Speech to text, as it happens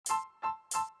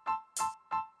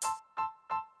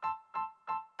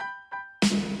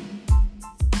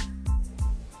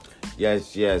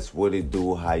Yes, what it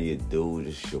do, how you do?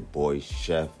 This your boy,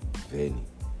 Chef Vinny.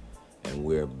 And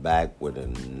we're back with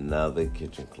another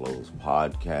Kitchen Clothes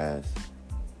podcast.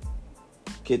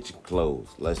 Kitchen Clothes,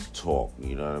 let's talk,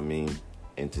 you know what I mean?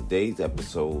 And today's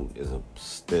episode is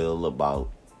still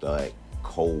about the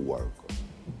coworker.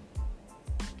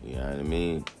 You know what I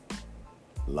mean?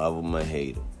 Love him or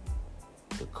hate him.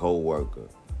 The coworker.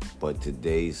 But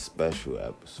today's special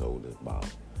episode is about,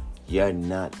 you're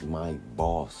not my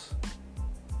boss.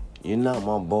 You're not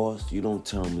my boss. You don't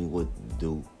tell me what to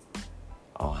do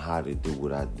or how to do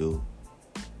what I do.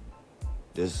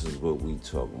 This is what we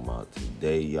talking about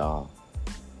today, y'all.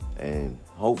 And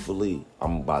hopefully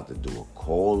I'm about to do a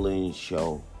call-in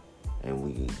show and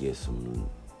we can get some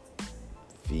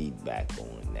feedback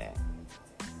on that.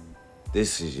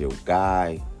 This is your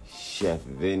guy, Chef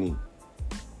Vinny.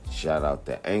 Shout out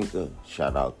to Anchor.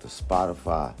 Shout out to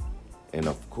Spotify. And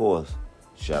of course,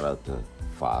 shout out to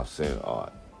 5 Cent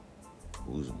Art,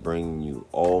 who's bringing you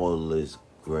all this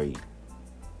great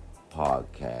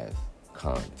podcast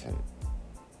content.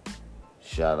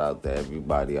 Shout out to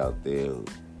everybody out there,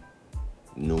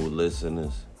 new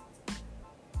listeners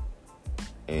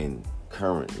and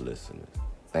current listeners.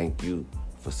 Thank you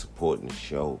for supporting the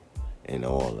show and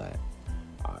all that.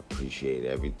 I appreciate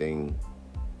everything.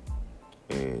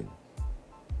 And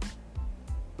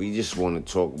we just want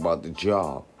to talk about the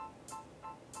job.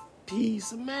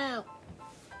 Peace out.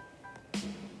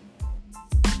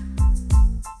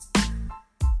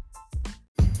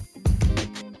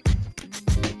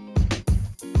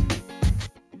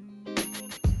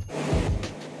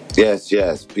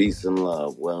 Yes, peace and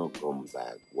love. Welcome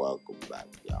back,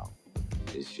 y'all.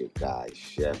 It's your guy,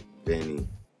 Chef Vinny,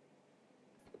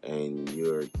 and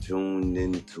you're tuned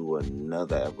into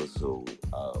another episode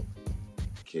of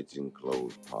Kitchen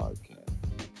Clothes Podcast.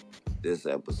 This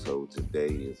episode today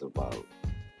is about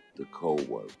the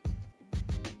coworker.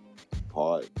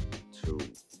 Part 2.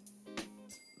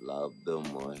 Love them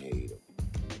or hate them.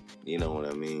 You know what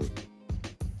I mean?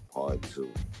 Part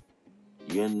 2.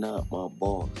 You're not my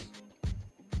boss.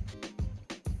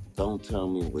 Don't tell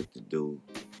me what to do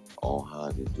or how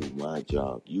to do my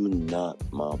job. You're not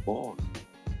my boss.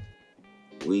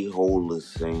 We hold the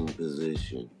same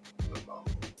position.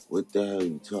 What the hell are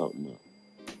you talking about?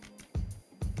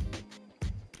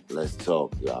 Let's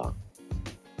talk, y'all.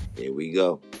 Here we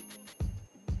go.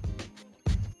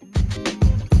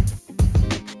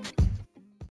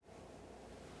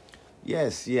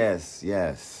 Yes.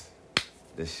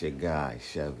 This your guy,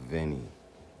 Chef Vinny.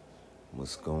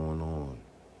 What's going on?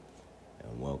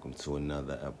 And welcome to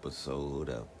another episode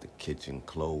of the Kitchen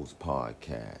Clothes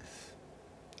Podcast.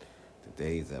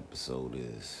 Today's episode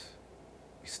is,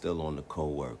 we're still on the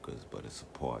coworkers, but it's a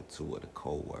part 2 of the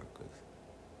coworkers.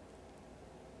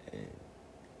 And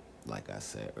like I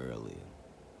said earlier,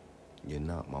 you're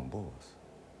not my boss.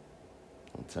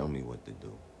 Don't tell me what to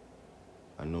do.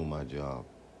 I know my job.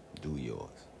 Do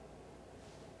yours.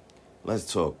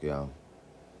 Let's talk, y'all.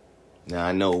 Now,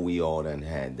 I know we all done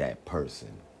had that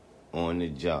person on the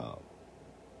job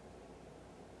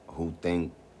who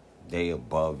think they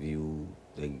above you.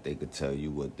 They could tell you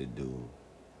what to do,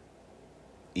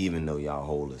 even though y'all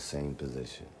hold the same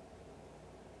position.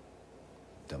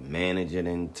 The manager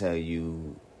didn't tell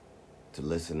you to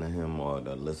listen to him or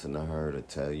to listen to her to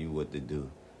tell you what to do.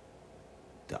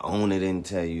 The owner didn't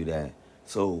tell you that.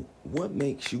 So what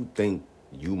makes you think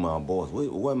you my boss?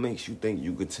 What makes you think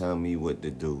you could tell me what to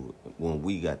do when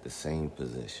we got the same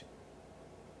position?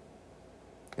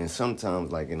 And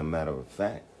sometimes, like in a matter of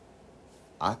fact,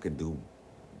 I could do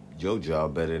your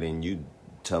job better than you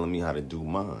telling me how to do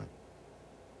mine.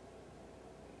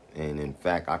 And in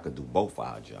fact, I could do both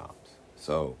our jobs.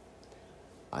 So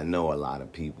I know a lot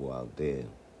of people out there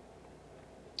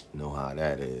know how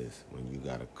that is when you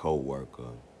got a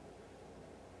coworker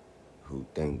who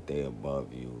think they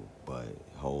above you but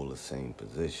hold the same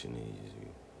position as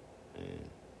you. And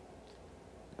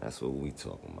that's what we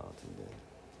talking about today.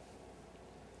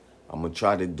 I'm going to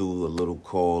try to do a little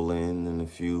call-in in a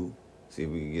few. See if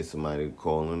we can get somebody to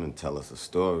call in and tell us a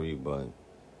story. But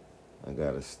I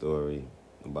got a story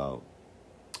about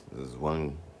this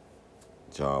one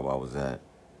job I was at.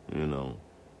 You know,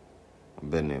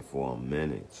 I've been there for a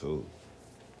minute, too.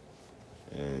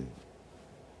 And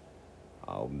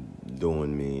I'm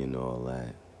doing me and all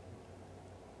that.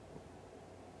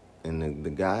 And the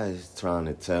guy's trying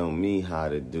to tell me how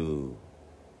to do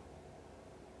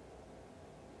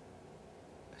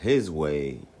his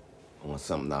way on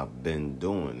something I've been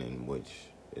doing, and which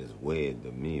is weird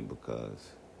to me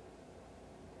because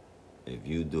if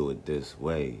you do it this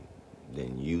way,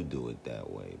 then you do it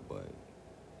that way. But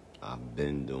I've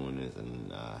been doing this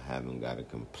and I haven't got a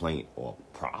complaint or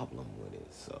problem with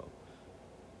it. So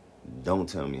don't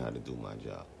tell me how to do my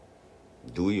job.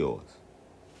 Do yours.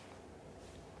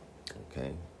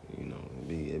 Okay? You know,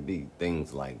 it be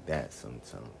things like that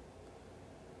sometimes.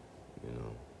 You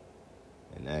know.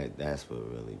 And that's what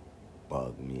really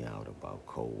bugged me out about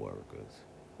coworkers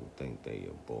who think they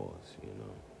your boss, you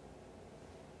know.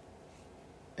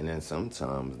 And then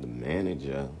sometimes the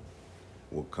manager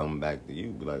will come back to you,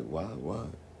 be like,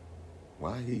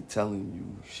 why he telling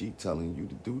you, she telling you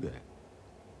to do that?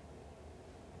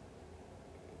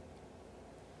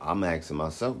 I'm asking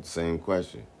myself the same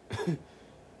question.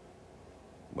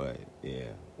 But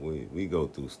yeah, we go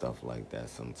through stuff like that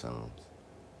sometimes.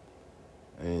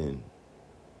 And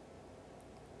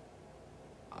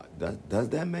does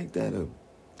that make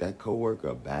that coworker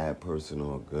a bad person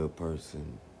or a good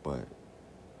person? But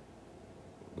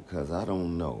because I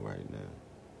don't know right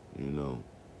now, you know.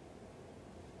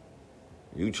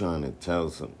 You trying to tell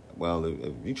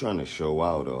if you trying to show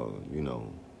out or, you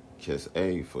know, kiss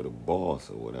A for the boss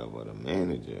or whatever, the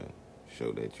manager,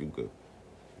 show that you could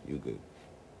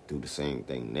do the same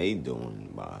thing they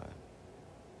doing by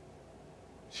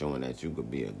showing that you could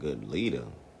be a good leader.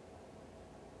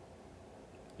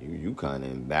 You kind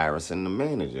of embarrassing the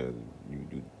manager.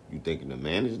 You thinking the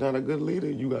manager's not a good leader?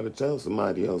 You got to tell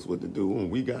somebody else what to do.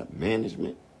 And we got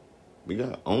management, we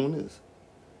got owners.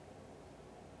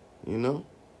 You know,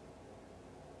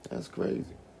 that's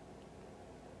crazy.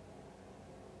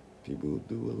 People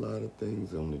do a lot of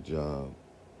things on the job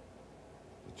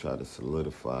to try to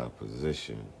solidify a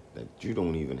position that you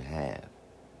don't even have.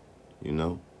 You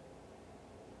know,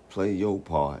 play your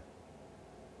part,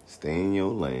 stay in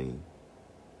your lane,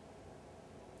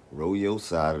 row your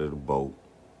side of the boat,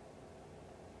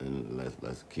 and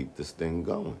let's keep this thing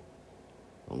going.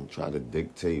 Don't try to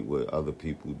dictate what other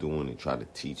people doing and try to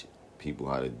teach people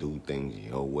how to do things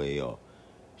your way or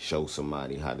show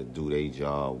somebody how to do their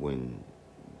job when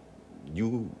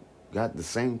you got the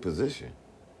same position.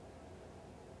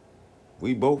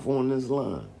 We both on this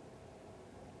line.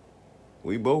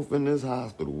 We both in this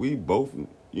hospital. We both,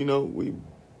 you know,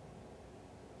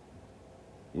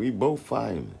 we both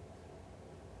firemen.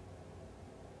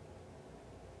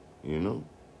 You know?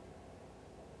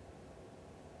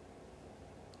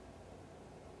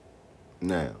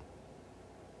 Now,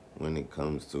 when it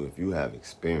comes to if you have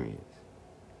experience,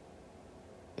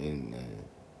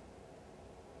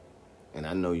 and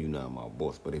I know you're not my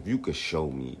boss, but if you could show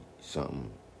me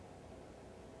something,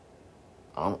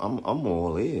 I'm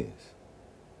all ears.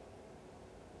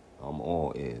 I'm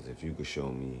all ears. If you could show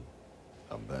me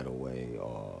a better way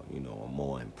or, you know, a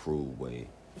more improved way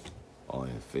or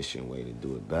an efficient way to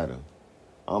do it better,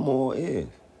 I'm all ears.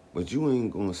 But you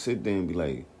ain't gonna sit there and be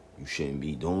like, you shouldn't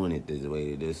be doing it this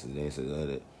way, this and this and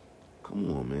that.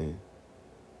 Come on, man.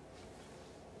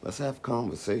 Let's have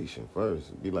conversation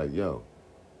first. Be like, yo,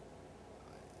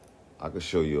 I could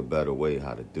show you a better way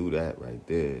how to do that right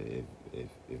there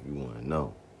if you want to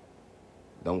know.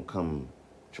 Don't come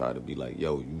try to be like,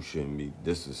 yo, you shouldn't be,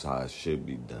 this is how it should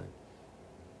be done.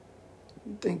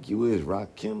 You think you is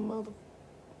Rakim, mother?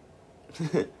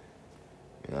 You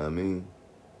know what I mean?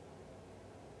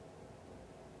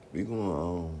 We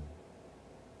gonna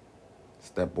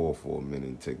step off for a minute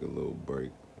and take a little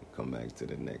break and come back to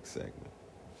the next segment.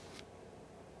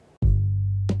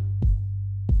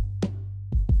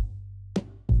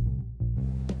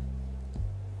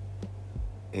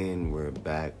 And we're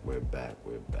back.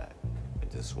 I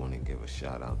just want to give a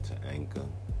shout out to Anchor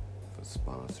for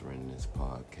sponsoring this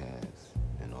podcast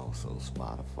and also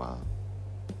Spotify.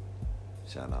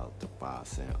 Shout out to 5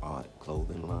 Cent Art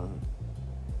clothing line.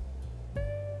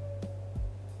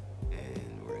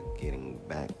 And we're getting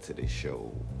back to the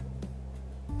show.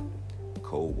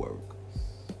 Co-workers.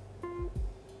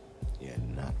 You're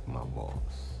not my boss.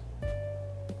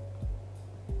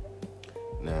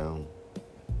 Now,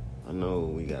 I know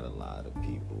we got a lot of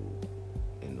people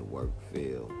in the work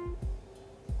field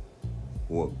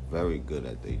who are very good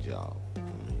at their job. I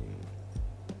mean,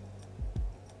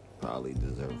 probably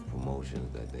deserve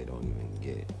promotions that they don't even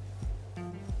get.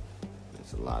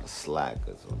 There's a lot of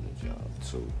slackers on the job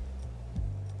too.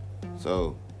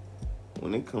 So,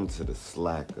 when it comes to the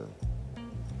slacker,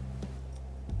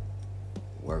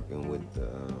 working with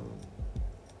the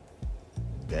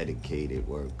dedicated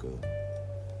worker,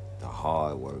 the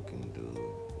hard-working dude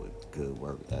with good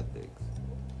work ethics,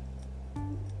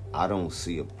 I don't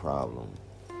see a problem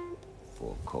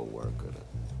for a coworker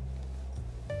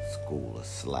to school a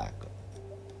slacker.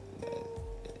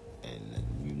 And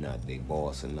you not their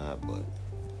boss or not, but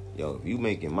yo, if you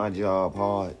making my job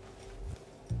hard,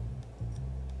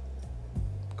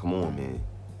 come on, man.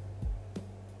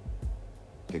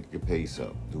 Pick your pace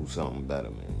up. Do something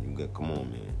better, man. Come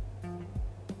on, man.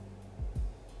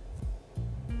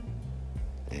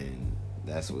 And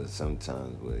that's what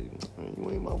sometimes,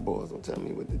 you ain't my boss. Don't tell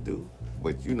me what to do.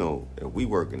 But if we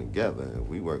working together, if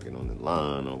we working on the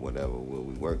line or whatever, where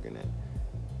we working at,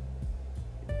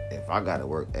 if I gotta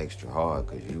work extra hard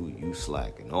because you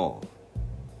slacking off,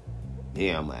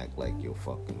 yeah, I'm act like your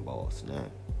fucking boss now.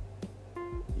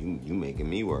 You making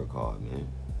me work hard, man.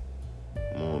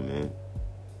 Come on, man.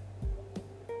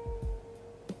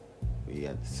 We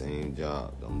got the same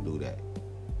job. Don't do that.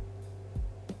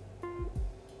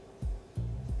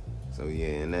 So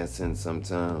yeah, in that sense,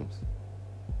 sometimes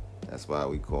that's why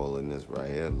we calling this right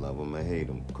here, love them or hate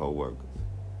them, coworkers.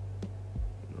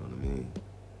 You know what I mean?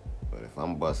 But if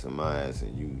I'm busting my ass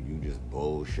and you just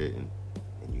bullshitting,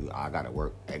 and I gotta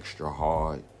work extra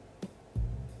hard,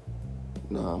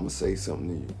 I'm gonna say something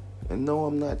to you. And no,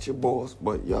 I'm not your boss,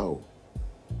 but yo,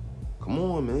 come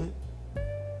on, man.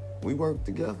 We work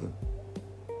together.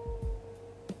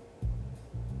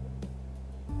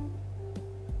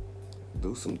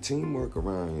 Do some teamwork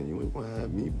around here. You ain't gonna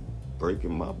have me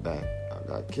breaking my back. I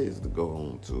got kids to go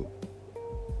home to.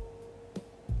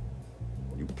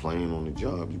 You playing on the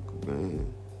job,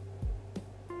 man.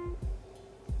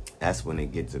 That's when they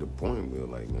get to the point where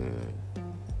like, man,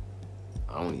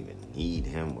 I don't even need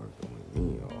him working with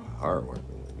me or her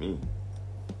working with me.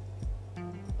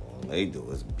 All they do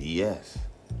is BS.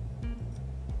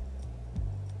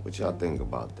 What y'all think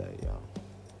about that, y'all?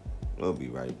 We'll be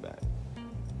right back.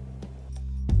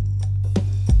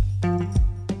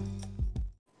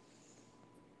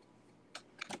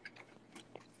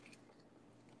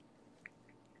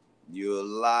 You're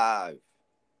alive.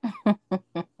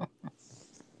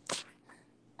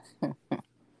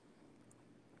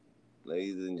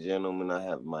 Ladies and gentlemen, I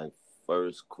have my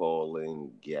first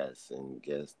call-in guest, and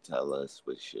guest, tell us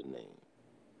what's your name.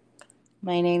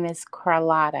 My name is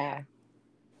Carlotta.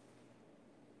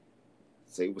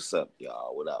 Say what's up,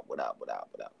 y'all. What up?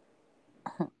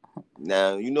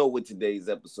 Now, you know what today's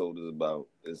episode is about.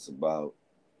 It's about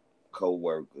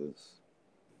co-workers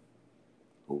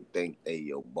who think they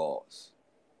your boss.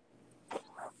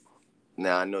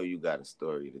 Now, I know you got a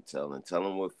story to tell, and tell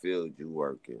them what field you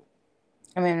work in.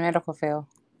 I'm in the medical field.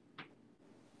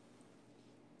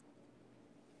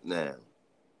 Now,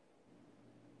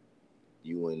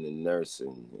 you in the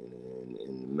nursing and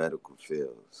in the medical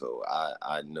field, so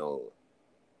I know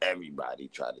everybody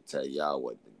try to tell y'all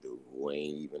what to do who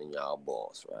ain't even y'all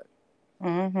boss, right?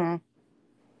 Mm-hmm.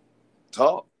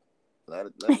 Talk. Let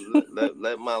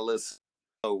my listeners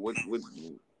know what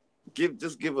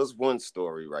give us one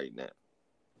story right now.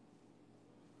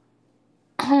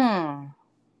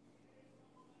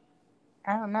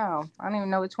 I don't know. I don't even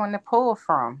know which one to pull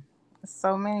from. There's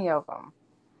so many of them.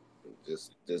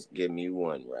 Just give me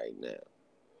one right now.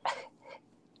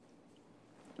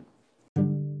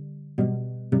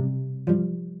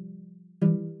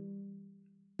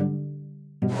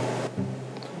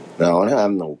 Now, I don't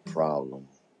have no problem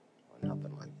or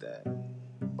nothing like that.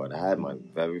 But I had my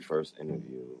very first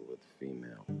interview with a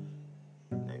female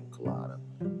named Carlotta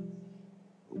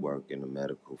who worked in the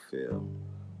medical field.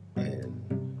 And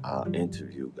our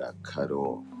interview got cut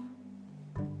off.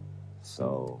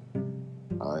 So,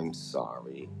 I'm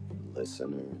sorry,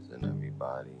 listeners and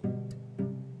everybody.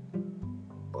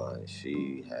 But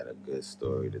she had a good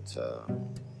story to tell,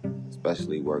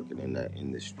 especially working in that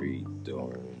industry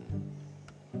during,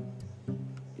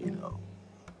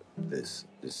 this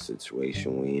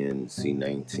situation we in,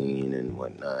 C-19 and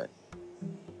whatnot.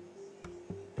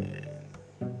 And,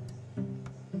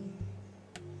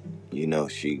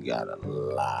 she got a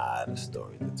lot of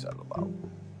stories to tell about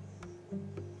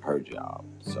her job.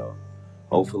 So,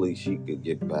 hopefully she could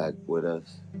get back with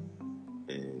us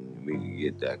and we could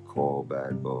get that call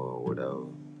back or whatever.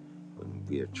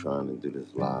 We are trying to do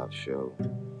this live show,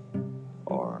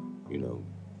 or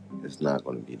it's not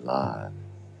going to be live,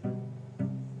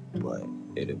 but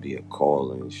it'll be a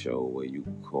call-in show where you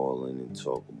can call in and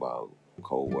talk about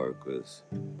co-workers.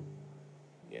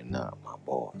 You're not my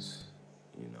boss,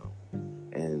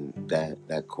 and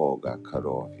that call got cut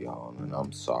off, y'all, and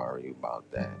I'm sorry about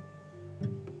that.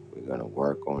 We're gonna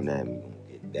work on that and we're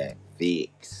gonna get that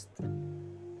fixed.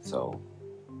 So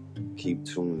keep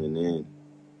tuning in,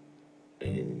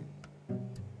 and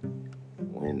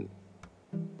when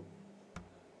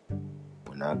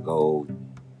I go,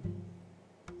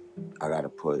 I gotta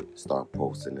start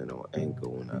posting it on Anchor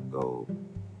when I go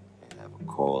and have a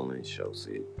call-in show,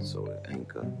 so the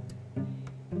Anchor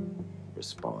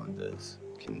responders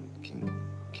can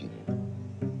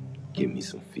give me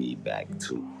some feedback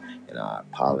too. And I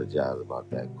apologize about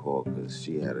that call because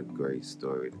she had a great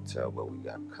story to tell, but we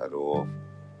got cut off.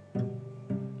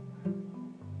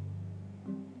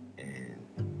 And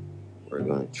we're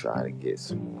going to try to get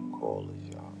some more callers,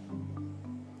 y'all.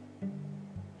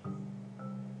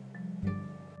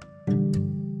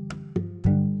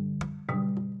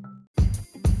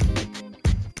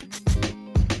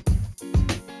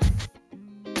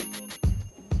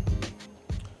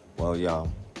 Well, y'all,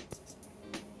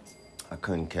 I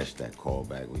couldn't catch that call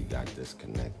back. We got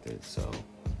disconnected, so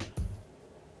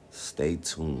stay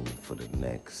tuned for the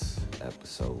next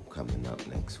episode coming up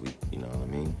next week. You know what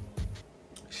I mean?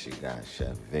 It's your guy,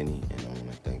 Chef Vinny, and I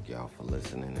want to thank y'all for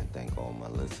listening and thank all my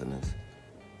listeners.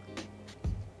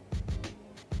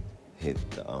 Hit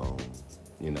the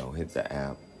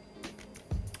app,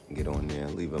 get on there,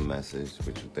 leave a message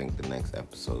what you think the next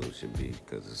episode should be,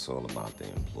 because it's all about the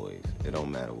employees. It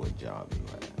don't matter what job you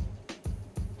have.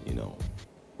 You know,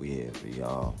 we here for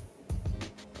y'all,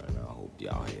 and I hope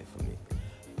y'all here for me.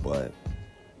 But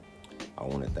I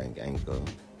want to thank Anchor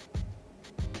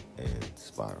and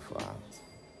Spotify,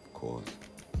 of course.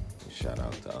 And shout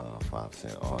out to 5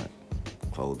 Cent Art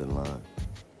clothing line.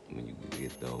 When you can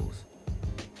get those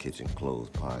Kitchen Clothes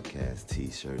podcast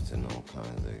t-shirts and all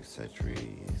kinds of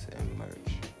accessories and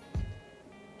merch.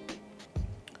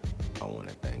 I want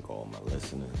to thank all my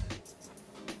listeners,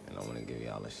 and I want to give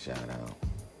y'all a shout out.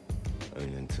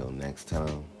 And until next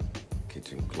time,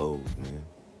 Kitchen Clothes, man.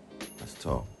 Let's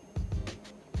talk.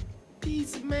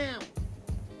 Peace, man.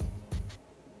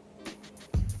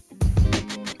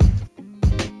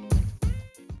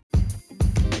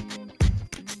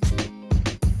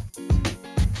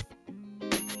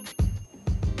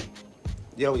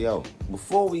 Yo,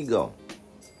 before we go,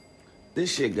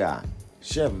 this your guy,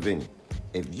 Chef Vinny.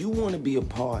 If you want to be a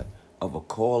part of a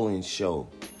call-in show,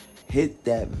 hit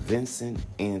that Vincent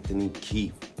Anthony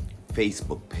Keith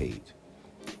Facebook page.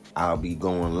 I'll be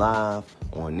going live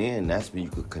on there, and that's where you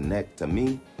could connect to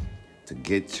me to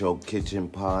get your kitchen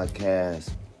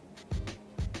podcast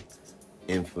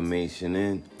information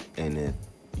in. And if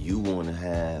you want to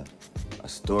have a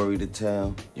story to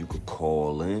tell, you could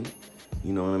call in.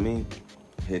 You know what I mean?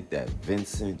 Hit that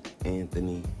Vincent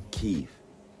Anthony Keith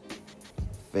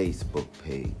Facebook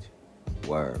page.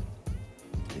 Word.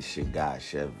 It's your guy,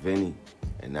 Chef Vinny,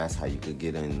 and that's how you could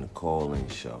get in the call-in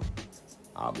show.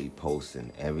 I'll be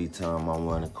posting every time I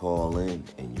want to call in,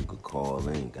 and you could call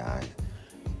in, guys,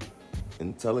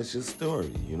 and tell us your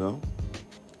story, you know?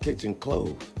 Kitchen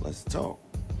Clothes, let's talk.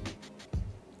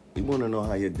 We want to know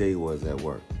how your day was at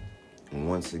work. And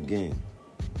once again,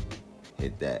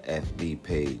 hit that FB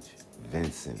page,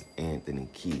 Vincent Anthony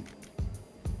Keith,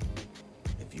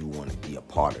 if you want to be a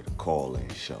part of the call-in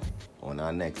show on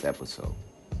our next episode,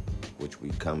 which we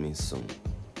coming soon.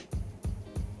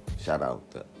 Shout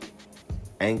out to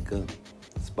Anchor,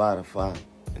 Spotify,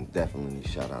 and definitely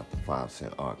shout out to 5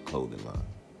 Cent Art clothing line.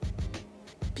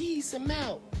 Peace and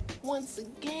out once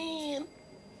again.